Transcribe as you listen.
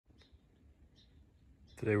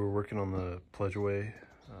Today we're working on the Pledgeaway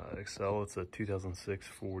XL. It's a 2006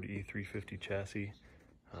 Ford E350 chassis.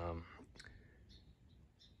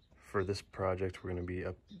 For this project, we're going to be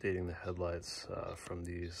updating the headlights from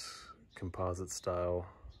these composite style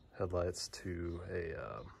headlights to a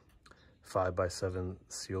 5x7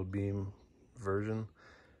 sealed beam version.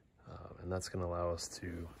 And that's going to allow us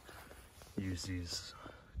to use these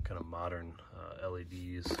kind of modern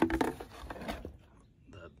LEDs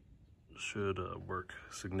that should work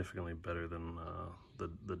significantly better than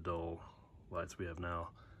the dull lights we have now.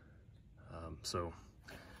 So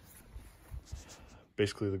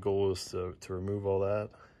basically the goal is to remove all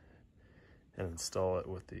that and install it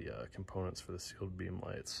with the components for the sealed beam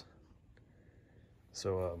lights.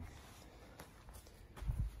 So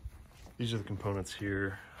these are the components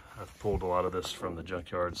here. I've pulled a lot of this from the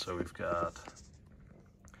junkyard. So we've got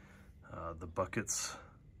the buckets,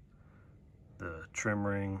 the trim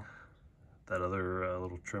ring, that other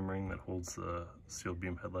little trim ring that holds the sealed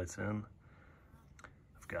beam headlights in.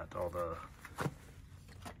 I've got all the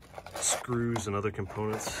screws and other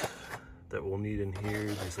components that we'll need in here.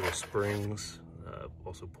 These little springs,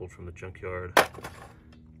 also pulled from the junkyard,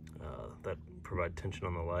 that provide tension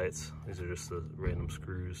on the lights. These are just the random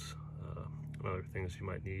screws and other things you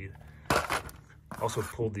might need. Also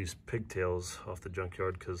pulled these pigtails off the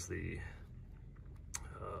junkyard because the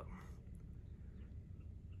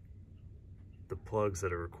plugs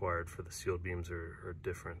that are required for the sealed beams are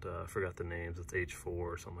different. I forgot the names. It's H4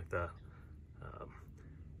 or something like that.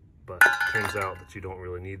 But it turns out that you don't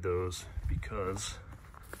really need those because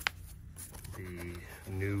the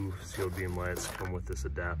new sealed beam lights come with this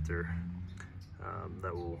adapter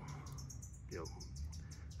that will,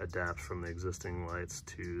 adapt from the existing lights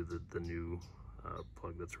to the new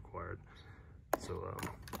plug that's required. So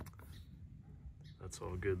that's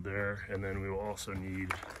all good there. And then we will also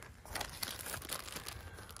need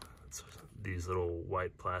these little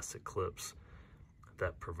white plastic clips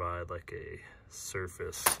that provide like a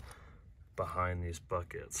surface behind these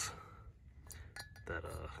buckets that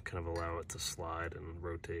kind of allow it to slide and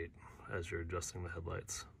rotate as you're adjusting the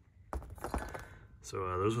headlights. So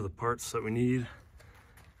those are the parts that we need.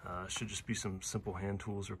 Should just be some simple hand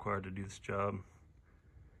tools required to do this job,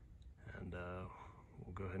 and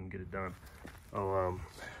we'll go ahead and get it done.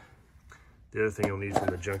 The other thing you'll need from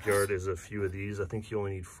the junkyard is a few of these. I think you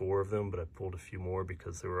only need 4 of them, but I pulled a few more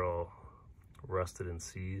because they were all rusted and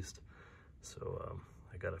seized. So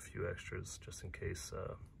I got a few extras just in case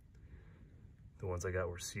the ones I got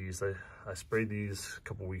were seized. I sprayed these a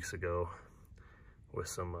couple weeks ago with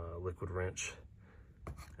some liquid wrench,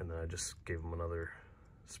 and then I just gave them another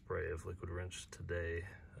spray of liquid wrench today,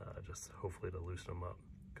 just hopefully to loosen them up,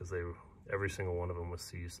 because every single one of them was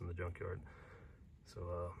seized in the junkyard.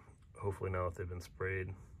 So hopefully now that they've been sprayed,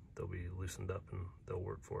 they'll be loosened up and they'll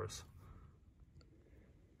work for us.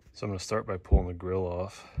 So I'm going to start by pulling the grill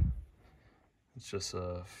off. It's just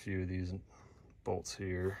a few of these bolts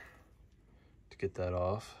here to get that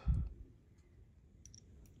off.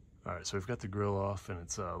 All right, so we've got the grill off, and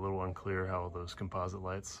it's a little unclear how those composite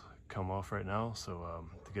lights come off right now. So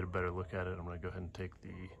to get a better look at it, I'm going to go ahead and take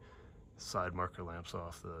the side marker lamps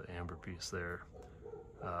off, the amber piece there.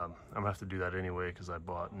 I'm gonna have to do that anyway because I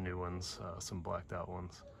bought new ones, some blacked out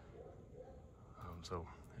ones. So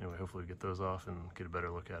anyway, hopefully we get those off and get a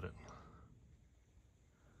better look at it.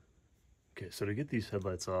 Okay, so to get these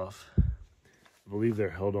headlights off, I believe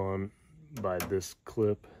they're held on by this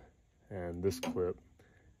clip and this clip,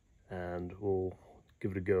 and we'll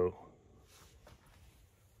give it a go.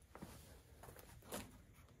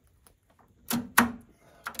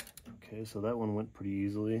 Okay, so that one went pretty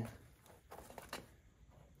easily.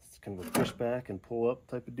 Kind of a push back and pull up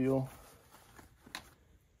type of deal.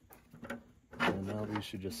 And now these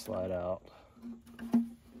should just slide out.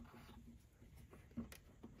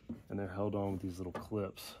 And they're held on with these little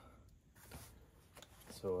clips.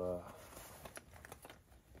 So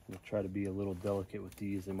I'm going to try to be a little delicate with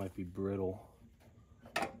these. They might be brittle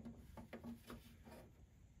and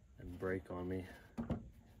break on me.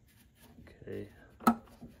 Okay.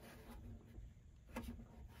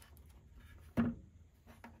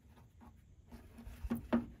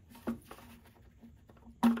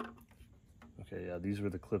 Okay, yeah, these were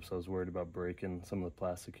the clips I was worried about breaking. Some of the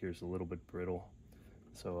plastic here is a little bit brittle,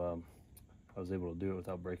 so I was able to do it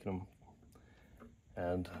without breaking them.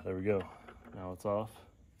 And there we go. Now it's off.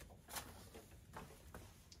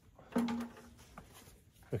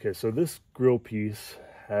 Okay, so this grill piece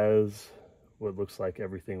has what looks like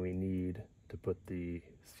everything we need to put the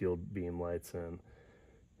sealed beam lights in.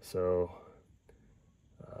 So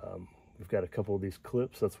we've got a couple of these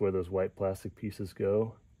clips. That's where those white plastic pieces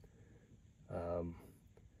go.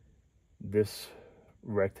 this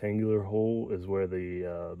rectangular hole is where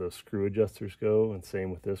the those screw adjusters go, and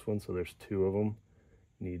same with this one. So there's two of them.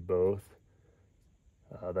 Need both.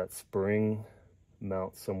 That spring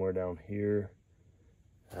mounts somewhere down here,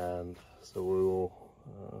 and so we will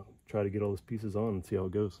try to get all those pieces on and see how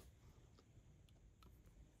it goes.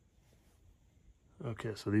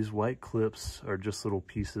 Okay, so these white clips are just little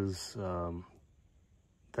pieces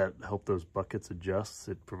that help those buckets adjust.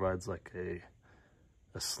 It provides like a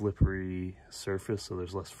slippery surface, so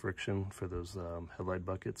there's less friction for those headlight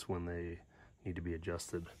buckets when they need to be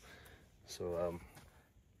adjusted. So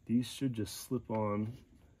these should just slip on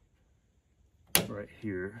right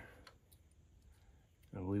here.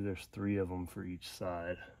 I believe there's 3 of them for each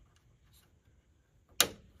side.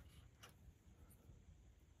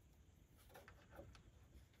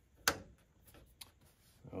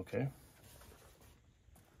 Okay.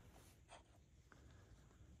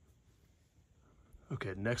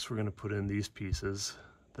 Okay, next we're going to put in these pieces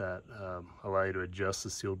that allow you to adjust the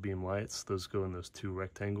sealed beam lights. Those go in those 2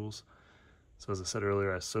 rectangles. So as I said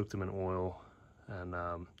earlier, I soaked them in oil, and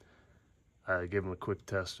I gave them a quick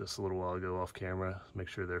test just a little while ago off camera, make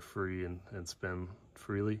sure they're free and spin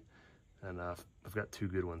freely. And I've got 2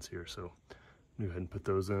 good ones here, so go ahead and put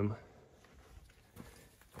those in.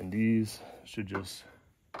 And these should just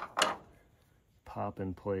pop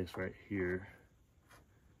in place right here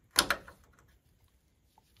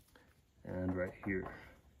and right here.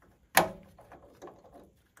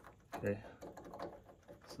 Okay,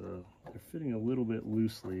 so they're fitting a little bit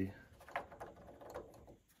loosely.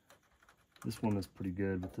 This one is pretty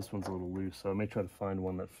good, but this one's a little loose, so I may try to find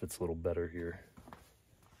one that fits a little better here.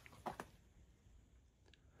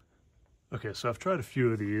 Okay, so I've tried a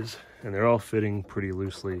few of these, and they're all fitting pretty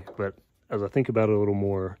loosely, but as I think about it a little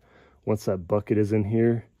more, once that bucket is in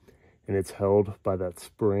here and it's held by that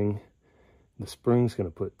spring, the spring's going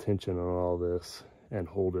to put tension on all this and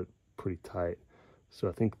hold it pretty tight. So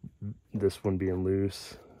I think this one being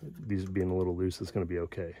loose, these being a little loose, is going to be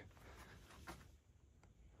okay.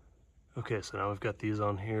 Okay, so now we've got these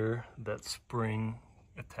on here. That spring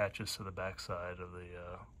attaches to the back side of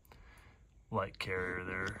the light carrier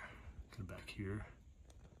there, to the back here,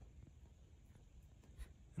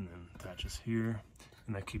 and then attaches here,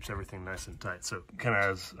 and that keeps everything nice and tight. So kind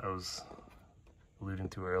of as I was alluding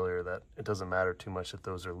to earlier, that it doesn't matter too much that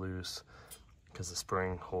those are loose because the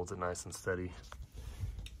spring holds it nice and steady.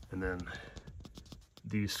 And then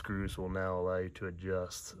these screws will now allow you to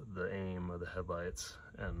adjust the aim of the headlights,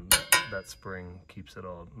 and that spring keeps it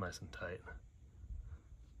all nice and tight.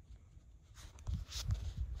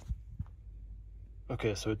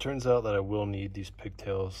 Okay, so it turns out that I will need these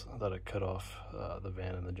pigtails that I cut off the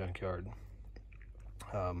van in the junkyard.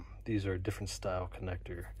 These are a different style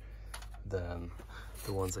connector than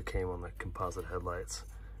the ones that came on the composite headlights.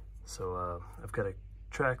 So I've got to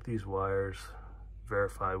track these wires,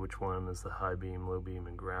 verify which one is the high beam, low beam,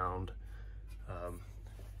 and ground.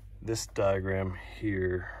 This diagram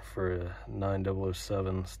here for a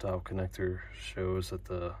 9007 style connector shows that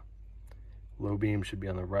the low beam should be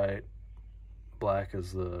on the right, black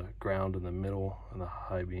is the ground in the middle, and the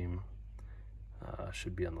high beam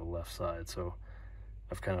should be on the left side. So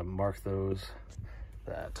I've kind of marked those,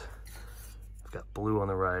 that I've got blue on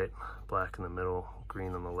the right, black in the middle,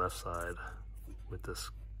 green on the left side, with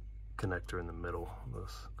this connector in the middle.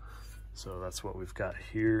 So that's what we've got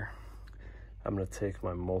here. I'm going to take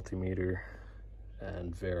my multimeter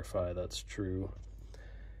and verify that's true,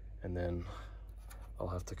 and then I'll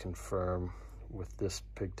have to confirm with this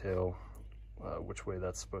pigtail which way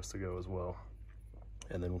that's supposed to go as well,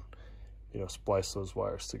 and then, you know, splice those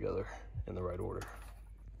wires together in the right order.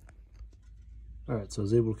 All right, so I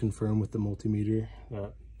was able to confirm with the multimeter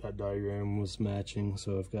that diagram was matching.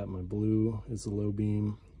 So I've got my blue is the low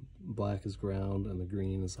beam, black is ground, and the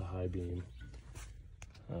green is the high beam,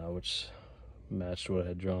 which matched what I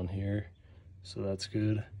had drawn here. So that's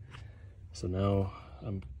good. So now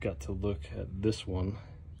I've got to look at this one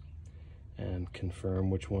and confirm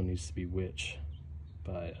which one needs to be which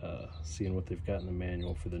by seeing what they've got in the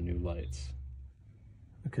manual for the new lights.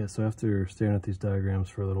 Okay, so after staring at these diagrams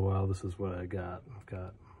for a little while, this is what I got. I've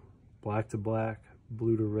got black to black,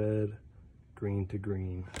 blue to red, green to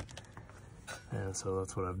green. And so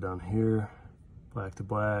that's what I've done here. Black to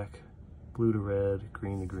black, blue to red,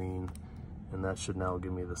 green to green. And that should now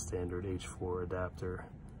give me the standard H4 adapter.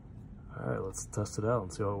 All right, let's test it out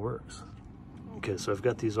and see how it works. Okay, so I've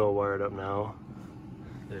got these all wired up now.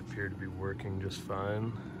 They appear to be working just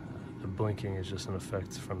fine. The blinking is just an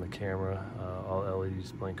effect from the camera. All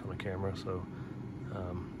LEDs blink on the camera, so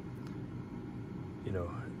you know,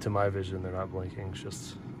 to my vision, they're not blinking. It's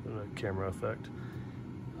just a camera effect.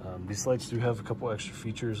 These lights do have a couple extra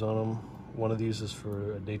features on them. One of these is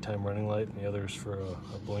for a daytime running light, and the other is for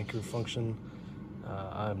a blinker function.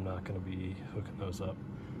 I'm not going to be hooking those up,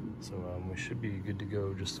 so we should be good to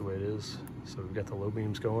go just the way it is. So we've got the low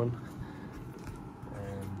beams going,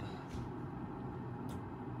 and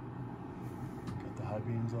got the high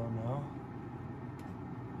beams on now.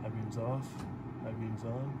 High beams off, high beams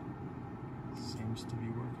on. Seems to be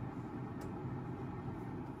working.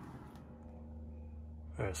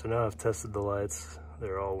 Alright, so now I've tested the lights.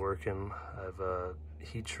 They're all working. I've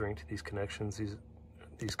heat shrinked these connections.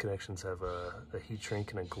 These connections have a heat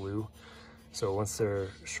shrink and a glue. So once they're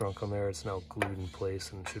shrunk on there, it's now glued in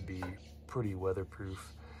place and should be pretty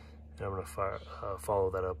weatherproof. And I'm going to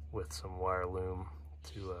follow that up with some wire loom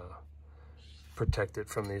to protect it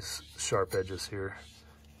from these sharp edges here.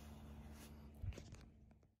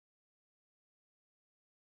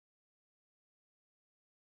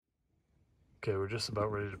 Okay, we're just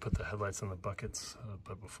about ready to put the headlights in the buckets,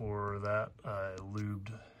 but before that, I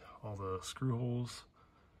lubed all the screw holes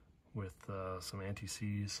with some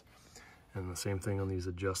anti-seize, and the same thing on these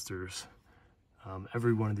adjusters.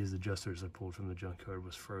 Every one of these adjusters I pulled from the junkyard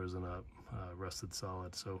was frozen up, rusted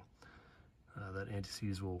solid, so that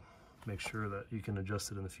anti-seize will make sure that you can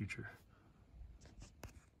adjust it in the future.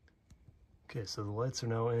 Okay, so the lights are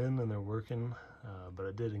now in and they're working. But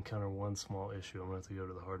I did encounter one small issue I'm going to have to go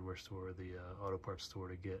to the hardware store or the auto parts store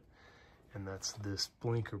to get, and that's this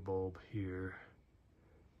blinker bulb here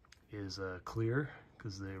is clear,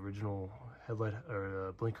 because the original headlight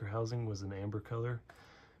or blinker housing was an amber color,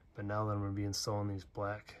 but now that I'm going to be installing these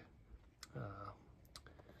black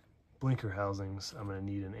blinker housings, I'm going to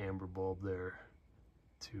need an amber bulb there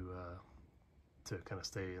to kind of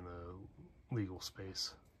stay in the legal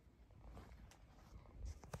space.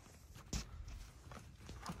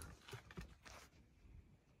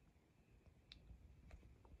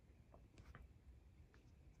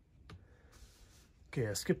 Okay,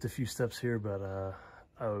 I skipped a few steps here, but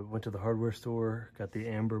I went to the hardware store, got the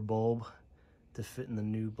amber bulb to fit in the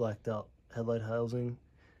new blacked out headlight housing,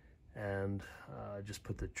 and I just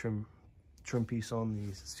put the trim piece on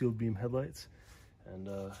these steel beam headlights, and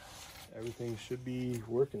everything should be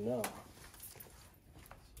working now.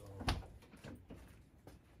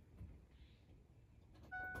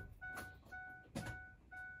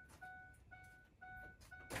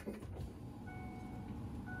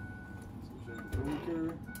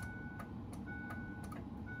 Blinker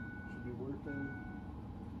should be working.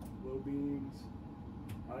 Low beams,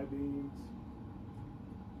 high beams.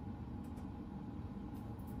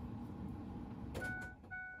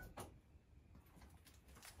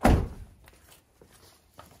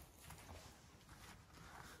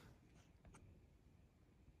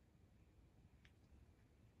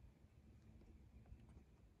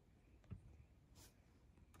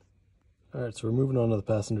 Alright, so we're moving on to the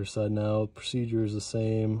passenger side now. The procedure is the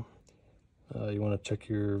same. You want to check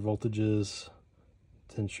your voltages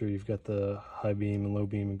to ensure you've got the high beam and low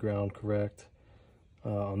beam and ground correct.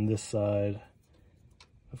 On this side,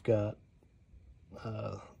 I've got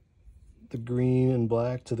the green and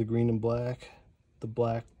black to the green and black, the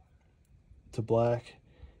black to black,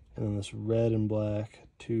 and then this red and black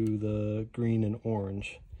to the green and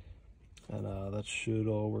orange. And that should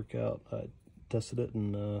all work out. I tested it,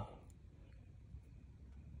 and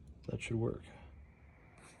that should work.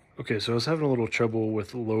 Okay, so I was having a little trouble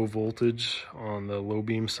with low voltage on the low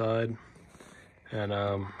beam side, and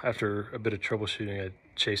after a bit of troubleshooting, I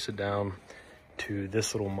chased it down to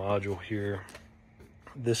this little module here.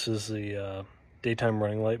 This is the daytime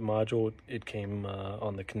running light module. It came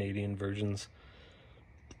on the Canadian versions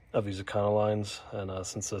of these Econolines, and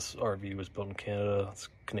since this RV was built in Canada, it's a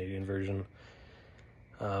Canadian version.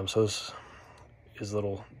 So this is a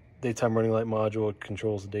little daytime running light module. It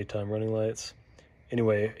controls the daytime running lights.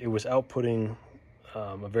 Anyway, it was outputting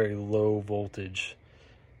a very low voltage,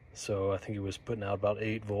 so I think it was putting out about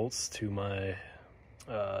 8 volts to my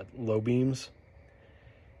low beams.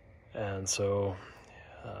 And so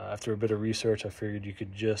after a bit of research, I figured you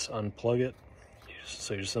could just unplug it.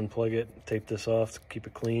 So you just unplug it, tape this off to keep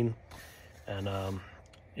it clean, and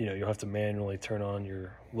you know, you'll have to manually turn on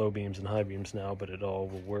your low beams and high beams now, but it all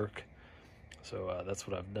will work. So that's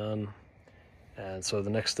what I've done. And so the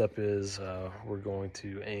next step is we're going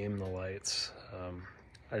to aim the lights.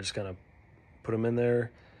 I just kind of put them in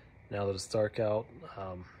there. Now that it's dark out,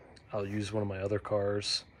 I'll use one of my other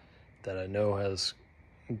cars that I know has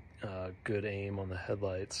good aim on the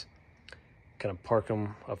headlights. Kind of park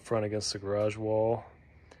them up front against the garage wall,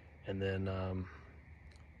 and then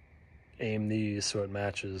aim these so it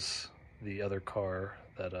matches the other car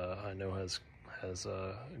that I know has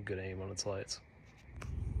good aim on its lights.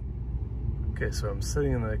 Okay, so I'm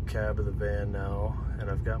sitting in the cab of the van now,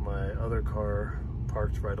 and I've got my other car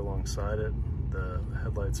parked right alongside it. The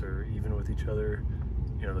headlights are even with each other.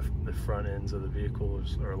 You know, the front ends of the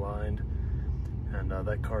vehicles are aligned, and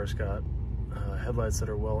that car's got headlights that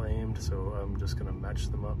are well aimed, so I'm just gonna match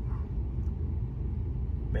them up.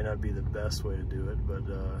 May not be the best way to do it, but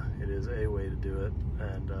it is a way to do it,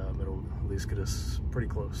 and it'll at least get us pretty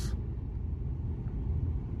close.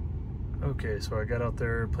 Okay, so I got out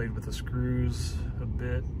there, played with the screws a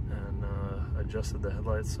bit, and adjusted the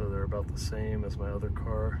headlights so they're about the same as my other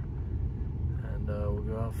car. And we'll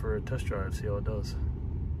go out for a test drive, see how it does.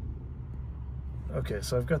 Okay,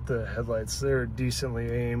 so I've got the headlights, they're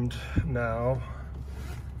decently aimed now.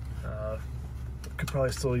 Could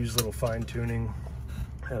probably still use a little fine tuning,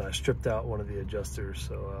 and I stripped out one of the adjusters,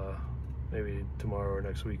 so maybe tomorrow or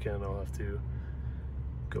next weekend I'll have to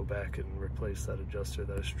go back and replace that adjuster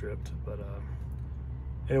that I stripped. But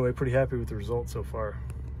anyway, pretty happy with the results so far.